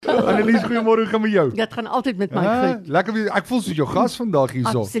Annelise, goeiemôre, hoe gaan met jou? Dit gaan altyd met my goed. Lekker, ek voel soos jou gas vandag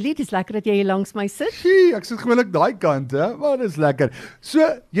hierso. Absoluut, is lekker dat jy hier langs my sit. Gie, ek sit gewoonlik daai kant, hè. Maar dit is lekker. So,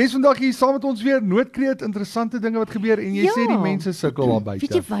 jy's vandag hier saam met ons weer, noodkreet, interessante dinge wat gebeur en jy sê die mense sukkel daar buite.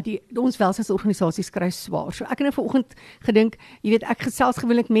 Weet jy wat, ons welsinsorganisasies kry swaar. So ek het nou vanoggend gedink, jy weet, ek gesels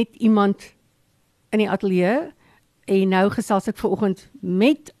gewoonlik met iemand in die ateljee en nou gesels ek vanoggend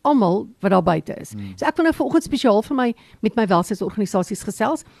met almal wat daar buite is. So ek wil nou vanoggend spesiaal vir met my welsinsorganisasies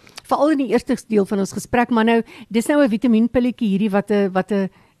gesels, veral in die eerste deel van ons gesprek, maar nou, dis nou 'n vitamienpilletjie hierdie wat 'n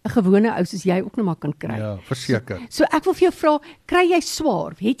gewone ou soos jy ook nog maar kan kry. Ja, verseker. So ek wil vir jou vra, kry jy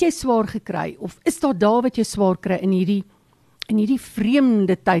swaar? Het jy swaar gekry? Of is daar wat jy swaar kry in hierdie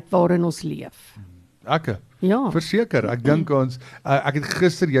vreemde tyd waarin ons leef? Ja, verseker. Ek dink ek het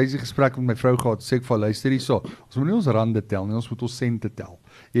gister juist 'n gesprek met my vrou gehad, sê ek vir luister hierso, ons moet nie ons rande tel nie, ons moet ons sente tel.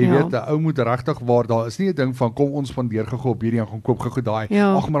 Jy weet, 'n ou moet regtig waar, daar is nie 'n ding van kom ons spandeer gou op hierdie en gaan koop gou daai.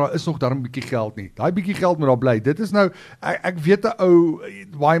 Ag, maar daar is nog daarom 'n bietjie geld nie. Daai bietjie geld moet daar bly. Dit is nou ek weet 'n ou,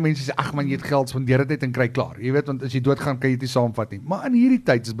 baie mense sê ag man, jy het geld, spandeer dit net en kry klaar. Jy weet, want as jy doodgaan kan jy dit nie saamvat nie. Maar in hierdie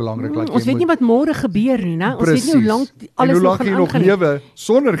tyd is belangrik dat jy ons weet nie wat môre gebeur nie, né? Ons weet nie hoe lank alles nog gaan aangaan. Hoe lank jy nog lewe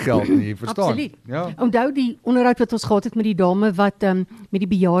sonder geld nie, jy verstaan. Absoluut. Ja. Onthou die onderhoud wat ons gehad het met die dame wat met die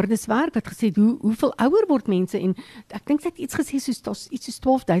bejaardes werk, wat gesê het hoeveel ouer word mense en ek dink sy het iets gesê soos iets soos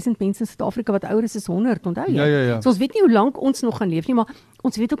 12,000 mense in Suid-Afrika wat ouer is as 100, onthou jy? Ja. So ons weet nie hoe lank ons nog gaan leef nie, maar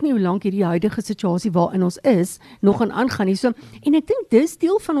ons weet ook nie hoe lank hierdie huidige situasie waarin ons is nog gaan aangaan nie. So en ek dink dis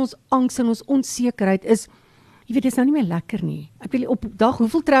deel van ons angs en ons onsekerheid is, jy weet, dit is nou nie meer lekker nie. Ek wil op dag,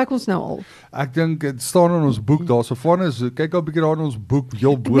 hoeveel trek ons nou al? Ek dink dit staan in ons boek daar so van is, kyk al 'n bietjie daar in ons boek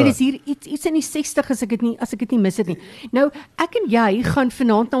heel bo. Ek weet dis hier iets in die 60 as ek dit nie mis het nie. Nou, ek en jy gaan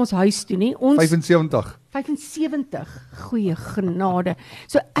vanaand na ons huis toe, nie? Ons 75, goeie genade.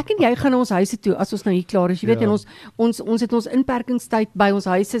 So ek en jy gaan na ons huise toe as ons nou hier klaar is. Jy weet, en ons het ons inperkingstyd by ons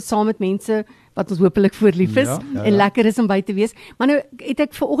huise saam met mense wat ons hopelik voorlief is en lekker is om by te wees. Maar nou het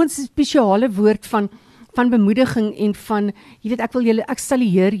ek vanoggend 'n spesiale woord van bemoediging en van, jy weet, ek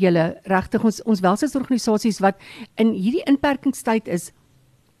salueer julle regtig ons welsinsorganisasies wat in hierdie inperkingstyd is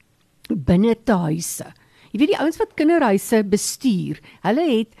binne te huise. Jy weet die ouens wat kinderhuise bestuur,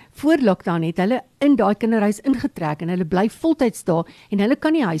 hulle het voor lockdown hulle in daai kinderhuis ingetrek en hulle bly voltyds daar en hulle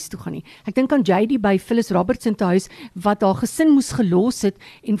kan nie huis toe gaan nie. Ek dink aan JD by Phyllis Robertson te huis wat haar gesin moes gelos het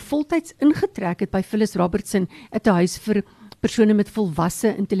en voltyds ingetrek het by Phyllis Robertson te huis vir persone met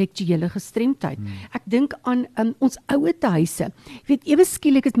volwasse intellektuele gestremdheid. Ek dink aan ons ouer huise. Jy weet, ewe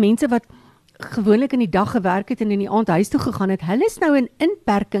skielik het mense wat gewoonlik in die dag gewerk het en in die aand huis toe gegaan het, hulle is nou in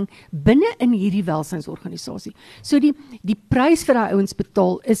inperking binne in hierdie welsinsorganisasie. So die prys vir daai ouens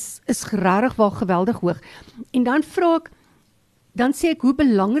betaal is regtig wel geweldig hoog. En dan sê ek, hoe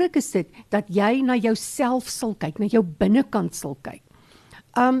belangrik is dit dat jy na jouself sal kyk, na jou binnekant sal kyk.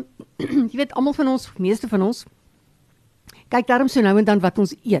 Jy weet, almal van ons, meeste van ons, kyk daarom so nou en dan wat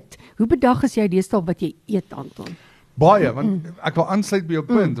ons eet. Hoe bedag is jy deesdae wat jy eet, Anton? Baie, want ek wil aansluit by jou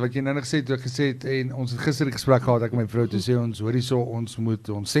punt, wat jy nou gesê het, en ons het gister die gesprek gehad, ek met my vrou te sê, ons hoor hierso, ons moet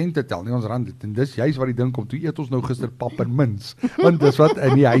ons sente tel, nie ons rande, en dis juist wat die ding kom, toe eet ons nou gister pap en mins, want dis wat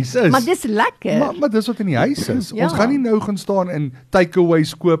in die huis is. Maar dis lekker. Maar dis wat in die huis is. Ons gaan nie nou gaan staan en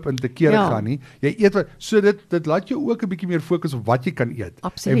takeaways koop en te kere gaan nie. Jy eet wat, so dit laat jou ook 'n bietjie meer fokus op wat jy kan eet.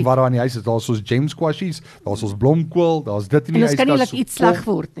 Absoluut. En wat daar in die huis is, daar's ons jam squashies, daar's ons blomkool, daar's dit in die huis. En ons kan nie laat iets sleg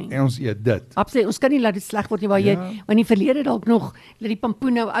word nie. En ons eet dit. Absoluut, ons kan nie laat dit sleg word nie, waar jy in die verlede dalk nog, dat die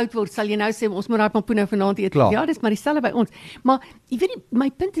pampoen nou oud word, sal jy nou sê, ons moet daai pampoen nou vanaand eet. Klaar. Ja, dis maar dieselfde by ons. Maar, jy weet nie, my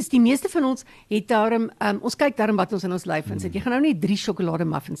punt is, die meeste van ons het daarom, ons kyk daarom wat ons in ons lyf insit. Jy gaan nou nie 3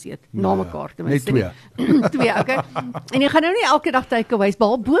 sjokolade-muffins eet, na mekaar. Net 2. 2, okay. En jy gaan nou nie elke dag takeaways,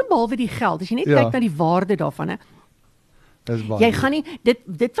 behalwe die geld, as jy net kyk na die waarde daarvan, hè. Jy gaan nie,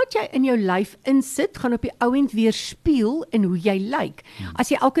 dit wat jy in jou lyf insit, gaan op die ou end weer spieël in hoe jy lyk. As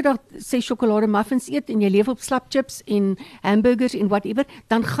jy elke dag 6 sjokolade muffins eet en jy leef op slapchips en hamburgers en whatever,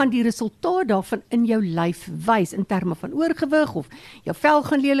 dan gaan die resultaat daarvan in jou lyf wys in terme van oorgewig of jou vel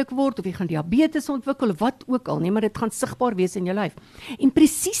gaan lelik word of jy gaan diabetes ontwikkel of wat ook al, nee, maar dit gaan sigbaar wees in jou lyf. En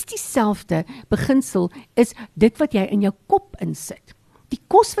presies dieselfde beginsel is dit wat jy in jou kop insit. Die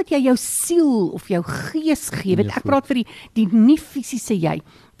kos wat jy jou siel of jou gees gee, weet ek praat vir die nie fisiese jy.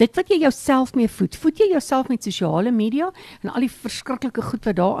 Dit wat jy jouself mee voed jy jouself met sosiale media en al die verskriklike goed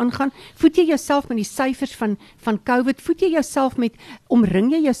wat daar aangaan, voed jy jouself met die syfers van COVID, voed jy jouself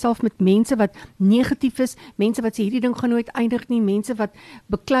omring jy jouself met mense wat negatief is, mense wat sê hierdie ding gaan nooit eindig nie, mense wat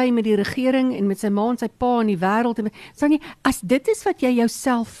beklei met die regering en met sy ma en sy pa in die wêreld, as dit is wat jy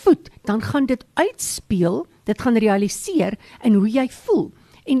jouself voed, dan gaan dit uitspeel, dit gaan realiseer in hoe jy voel.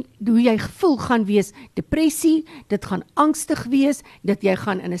 en hoe jy gevoel gaan wees depressie, dit gaan angstig wees, dat jy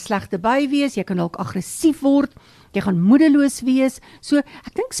gaan in 'n slegte bui wees, jy kan dalk aggressief word, jy gaan moedeloos wees. So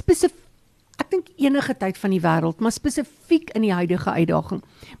ek dink enige tyd van die wêreld, maar spesifiek in die huidige uitdaging,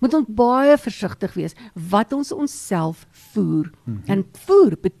 moet ons baie versigtig wees wat ons onsself voer. En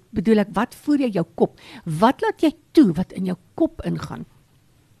voer bedoel ek, wat voer jy jou kop? Wat laat jy toe wat in jou kop ingaan?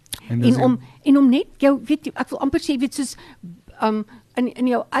 En om net jou, weet jy, ek wil amper sê, weet soos in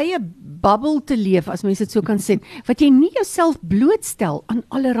jou eie bubble te leef, as mense dit so kan sê, wat jy nie jouself blootstel aan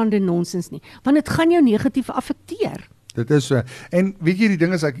allerhande nonsens nie, want dit gaan jou negatief affekteer. Dit is so. En weet jy, die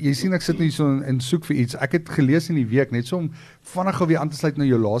ding is, jy sien ek sit nou hier so en soek vir iets. Ek het gelees in die week, net so om vinnig weer aan te sluit na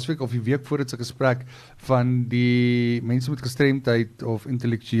jou laasweek of die week voor dit se gesprek van die mense met gestremdheid of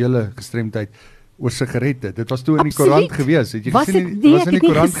intellektuele gestremdheid oor sigarette. Dit was toe in die koerant gewees. Het jy gesien? Dit was in die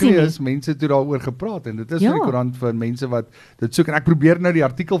koerant gewees. Mense het toe daaroor gepraat en dit is in die koerant vir mense wat dit soek en ek probeer nou die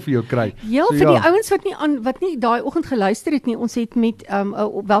artikel vir jou kry. Ja, so, vir die ouens wat nie daai oggend geluister het nie. Ons het met 'n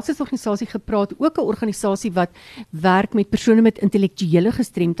welstandsorganisasie gepraat, ook 'n organisasie wat werk met persone met intellektuele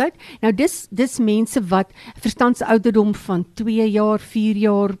gestremdheid. Nou dis mense wat verstandsouderdom van 2 jaar, 4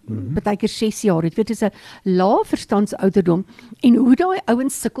 jaar, partykeer 6 jaar. Dit is 'n lae verstandsouderdom en hoe daai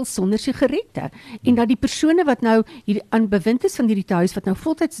ouens sukkel sonder sigarette. En dat die persone wat nou hier aan bewind is van hierdie huis, wat nou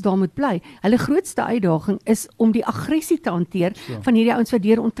voltyds daar moet bly, hulle grootste uitdaging is om die aggressie te hanteer van hierdie ouens wat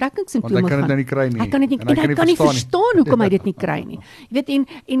deur onttrekkingssimptome gaan. Want hy kan dit nie kry nie. Hy kan dit nie, en hy kan nie verstaan hoekom hy dit nie kry nie. Jy weet,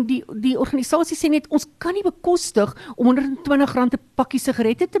 en die organisasie sê net, ons kan nie bekostig om R120 'n pakkie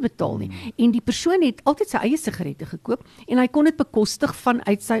sigarette te betaal nie. En die persoon het altyd sy eie sigarette gekoop en hy kon dit bekostig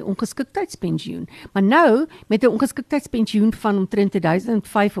vanuit sy ongeskiktheidspensioen. Maar nou met 'n ongeskiktheidspensioen van omtrent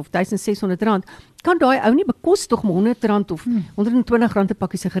R1.500 of R1.600 kan daai ou nie bekostig om R100 of R120 'n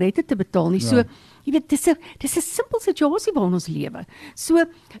pakkie sigarette te betaal nie. So, jy weet, dis 'n simpel situasie waarin ons lewe. So,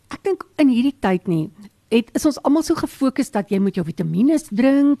 ek dink in hierdie tyd nie, is ons almal so gefokus dat jy moet jou vitamiene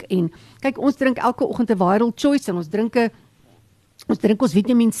drink en kyk, ons drink elke oggend 'n Viral Choice en ons drink ons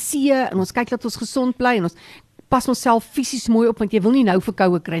Vitamiin C en ons kyk dat ons gesond bly en ons pas onsself fisies mooi op, want jy wil nie nou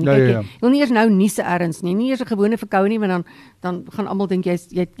verkoue kry nie. Kyk, jy wil nie eers nou niese erns nie, nie eers 'n gewone verkoue nie, want dan gaan almal dink jy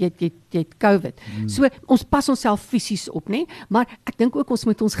het COVID. So ons pas onsself fisies op, nê? Maar ek dink ook ons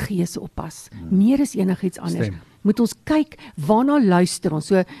moet ons gees oppas. Meer as enigiets anders. Moet ons kyk waarna luister ons.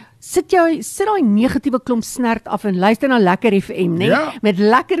 So sit daai negatiewe klomp snert af en luister na lekker FM, nê? Met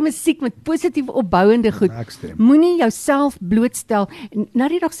lekker musiek, met positief opbouende goed. Moenie jouself blootstel. En nou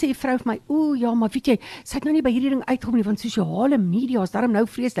die dag sê 'n vrou vir my, ja, maar weet jy, sy het nou nie by hierdie ding uitgekom nie, want sosiale media is daarom nou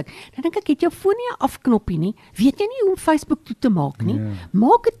vreeslik. Dan dink ek, het jou foon nie 'n afknoppie nie? Weet jy nie hoe om Facebook toe te maak nie?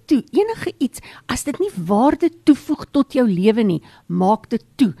 Maak dit toe. Enige iets, as dit nie waarde toevoeg tot jou lewe nie, maak dit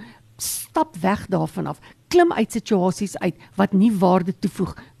toe. Stap weg daarvan af. Klim uit situasies uit wat nie waarde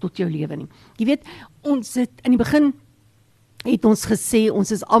toevoeg tot jou lewe nie. Jy weet, ons het in die begin het ons gesê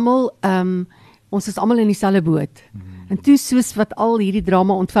ons is almal in dieselfde boot. En toe soos wat al hierdie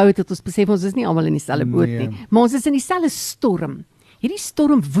drama ontvou het ons besef ons is nie almal in dieselfde boot nie, maar ons is in dieselfde storm. Hierdie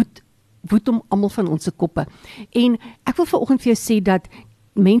storm woed om almal van ons se koppe. En ek wil vanoggend vir jou sê dat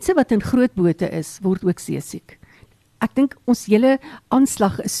mense wat in groot bote is, word ook seesiek. Ek dink ons hele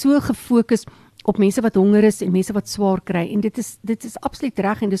aanslag is so gefokus op mense wat honger is en mense wat swaar kry, en dit is absoluut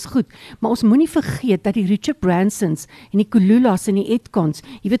reg en dis goed, maar ons moenie vergeet dat die Richard Bransons en die Kululas en die Edkons,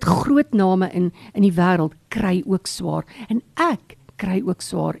 jy weet, groot name in die wêreld kry ook swaar, en ek kry ook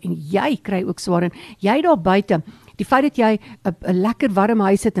swaar, en jy kry ook swaar, en jy daar buite, die feit dat jy 'n lekker warm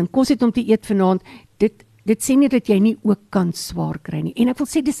huis het en kos het om te eet vanaand, dit sê nie dat jy nie ook kan swaar kry nie. En ek wil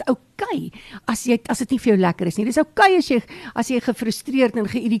sê, dis okay as dit nie vir jou lekker is nie. Dis okay as jy gefrustreerd en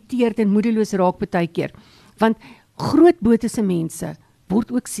geïrriteerd en moedeloos raak partykeer. Want groot bote se mense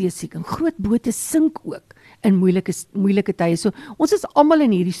word ook seesiek en groot bote sink ook in moeilike tye. So ons is almal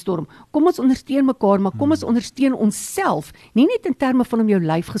in hierdie storm. Kom ons ondersteun mekaar, maar kom ons ondersteun onsself, nie net in terme van om jou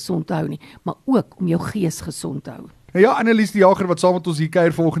lyf gesond te hou nie, maar ook om jou gees gesond te hou. Ja, Annelise de Jager wat saam met ons hier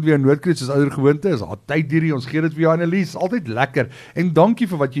kuier vanoggend weer in Noordkruis, soos ouer gewoonte is. Tyd hierdie, ons gee dit vir jou, Annelise, altyd lekker. En dankie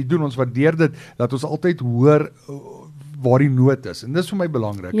vir wat jy doen. Ons waardeer dit dat ons altyd hoor waar die nood is. En dis vir my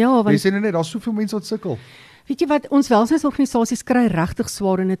belangrik. Ja, jy sê net, daar's soveel mense wat sukkel. Weet jy wat, ons welstandsorganisasies kry regtig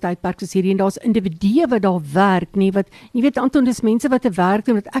swaar in 'n tydperk soos hierdie, en daar's individue wat daar werk, nie wat, jy weet Anton, dis mense wat 'n werk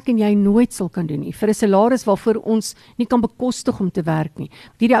doen wat ek en jy nooit sal kan doen nie, vir 'n salaris waarvoor ons nie kan bekostig om te werk nie.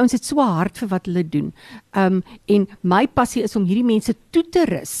 Hierdie ouens het so hard vir wat hulle doen. En my passie is om hierdie mense toe te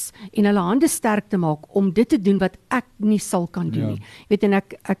rus en hulle hande sterk te maak om dit te doen wat ek nie sal kan doen nie. Weet, en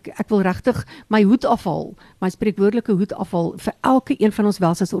ek wil regtig my hoed afhaal, my spreekwoordelike hoed afhaal vir elke een van ons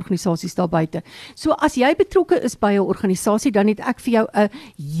welstandsorganisasies daar buite. So as jy betrokke is by 'n organisasie, dan het ek vir jou 'n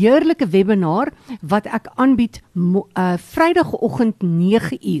heerlike webinar wat ek aanbied Vrydagoggend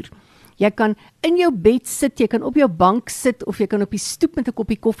 9uur. Jy kan in jou bed sit, jy kan op jou bank sit of jy kan op die stoep met 'n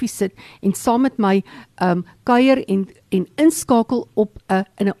koppie koffie sit en saam met my kuier en inskakel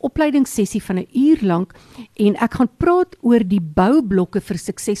in 'n opleidingssessie van 'n uur lank en ek gaan praat oor die boublokke vir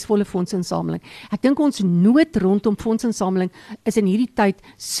suksesvolle fondsinsameling. Ek dink ons nood rondom fondsinsameling is in hierdie tyd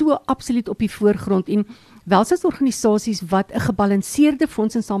so absoluut op die voorgrond en welstandsorganisasies wat 'n gebalanseerde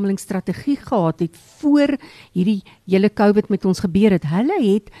fondsinsamelingsstrategie gehad het voor hierdie hele COVID met ons gebeur het,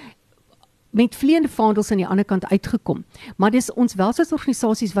 hulle het met vleiende vaandels aan die ander kant uitgekom. Maar dis ons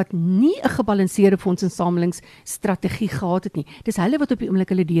welstandsorganisasies wat nie 'n gebalanseerde fondsinsamelingsstrategie gehad het nie. Dis hulle wat op die oomblik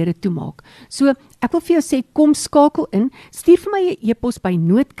hulle deure toemaak. So, ek wil vir jou sê, kom skakel in, stuur vir my 'n e-pos by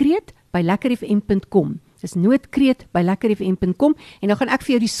noodkreet@lekkerfm.com. Dis noodkreet@lekkerfm.com en dan gaan ek vir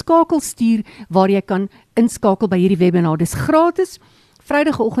jou die skakel stuur waar jy kan inskakel by hierdie webinar. Dis gratis,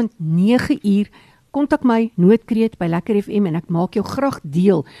 Vrydagoggend 9uur. Kontak my noodkreet@lekkerfm en ek maak jou graag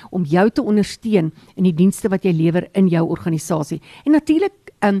deel om jou te ondersteun in die dienste wat jy lewer in jou organisasie. En natuurlik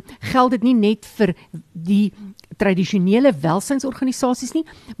geld dit nie net vir die tradisionele welsynsorganisasies nie,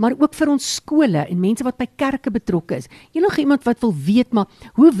 maar ook vir ons skole en mense wat by kerke betrokke is. Enige iemand wat wil weet, maar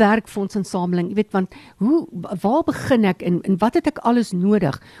hoe werk fondsinsameling? Jy weet, want waar begin ek en wat het ek alles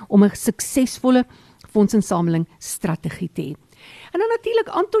nodig om 'n suksesvolle fondsinsameling strategie te hê? En dan natuurlik,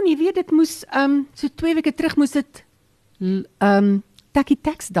 Anton, jy weet, dit moes, so 2 weke terug moes dit Tacky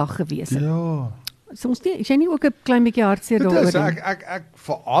Tax dag gewees het. Ja. Soms is jy nie ook 'n klein bietjie hartseer daaroor nie? Ek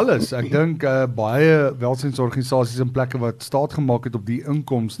vir alles, ek dink baie welsynsorganisasies in plekke wat staat gemaak het op die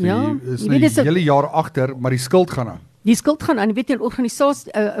inkomste, is nou die hele jaar agter, maar die skuld gaan aan. Die skuld gaan aan, jy weet, 'n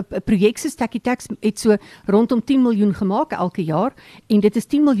organisasie, 'n projek soos Tacky Tax het so rondom 10 miljoen gemaak elke jaar, en dit is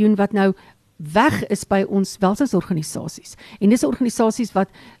 10 miljoen wat nou weg is by ons welsynsorganisasies. En dis organisasies wat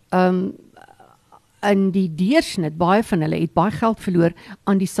in die deursnit, baie van hulle het baie geld verloor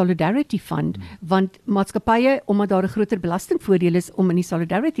aan die Solidarity Fund, want maatskappye, omdat daar 'n groter belastingvoordeel is om in die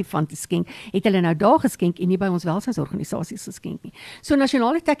Solidarity Fund te skenk, het hulle nou daar geskenk en nie by ons welsynsorganisasies geskenk nie. So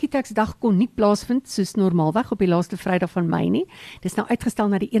nasionale Tacky Tax dag kon nie plaasvind soos normaalweg op die laaste Vrydag van Mei nie. Dis nou uitgestel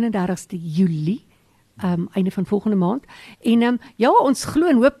na die 31ste Julie. Einde van volgende maand. En ja, ons glo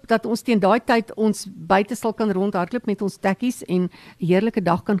en hoop dat ons teen daai tyd ons buite sal kan rondhardloop met ons tekkies en 'n heerlike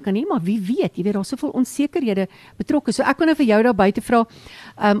dag kan hê, maar wie weet, jy weet, daar's soveel onsekerhede betrokke. So ek wil nou vir jou daar buite vra,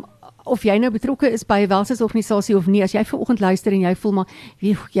 of jy nou betrokke is by 'n welsynsorganisasie of nie. As jy vanoggend luister en jy voel maar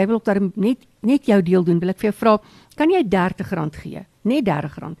jy wil ook daar net jou deel doen, wil ek vir jou vra, kan jy R30 gee? Net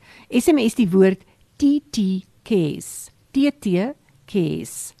R30. SMS die woord TTKs.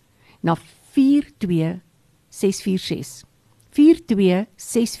 TTKs. Na 42646.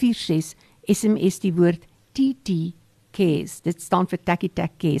 42646, SMS die woord TTKs. Dit staan vir Tacky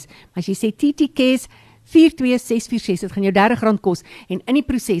Tax Case. Maar as jy sê TTKs 42646, dit gaan jou R30 kos en in die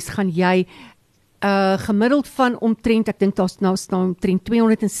proses gaan jy gemiddeld van omtrent, ek dink daar's nou staan omtrent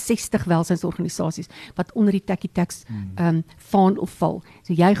 260 welsynsorganisasies wat onder die Tacky Tax vaandel val.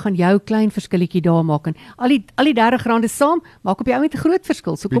 So jy gaan jou klein verskilletjie daar maak en al die R30 saam maak op die ou met 'n groot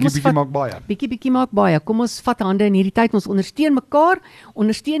verskil. So kom ons vat maak baie. Bietjie maak baie. Kom ons vat hande in hierdie tyd, ons ondersteun mekaar,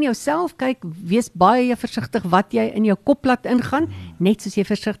 ondersteun jouself, kyk, wees baie versigtig wat jy in jou kop laat ingaan, net soos jy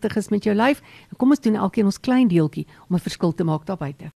versigtig is met jou lyf. Kom ons doen elkeen ons klein deeltjie om 'n verskil te maak daar buite.